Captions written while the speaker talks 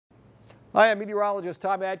Hi, I'm meteorologist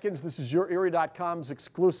Tom Atkins. This is YourErie.com's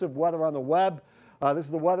exclusive weather on the web. This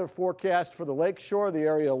is the weather forecast for the Lakeshore, the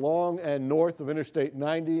area along and north of Interstate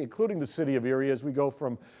 90, including the city of Erie as we go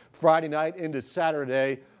from Friday night into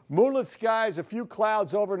Saturday. Moonlit skies, a few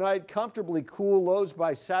clouds overnight, comfortably cool, lows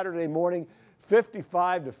by Saturday morning,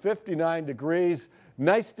 55 to 59 degrees.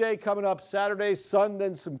 Nice day coming up Saturday, sun,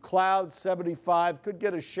 then some clouds, 75. Could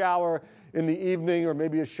get a shower in the evening or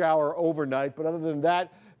maybe a shower overnight, but other than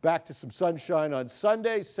that, back to some sunshine on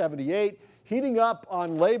Sunday, 78. Heating up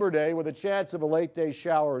on Labor Day with a chance of a late day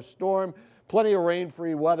shower or storm. Plenty of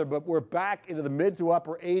rain-free weather, but we're back into the mid to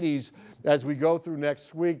upper 80s as we go through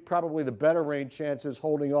next week. Probably the better rain chances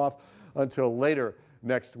holding off until later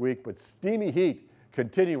next week, but steamy heat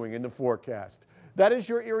continuing in the forecast. That is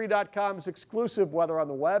YourErie.com's exclusive weather on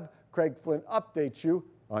the web. Craig Flynn updates you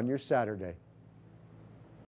on your Saturday.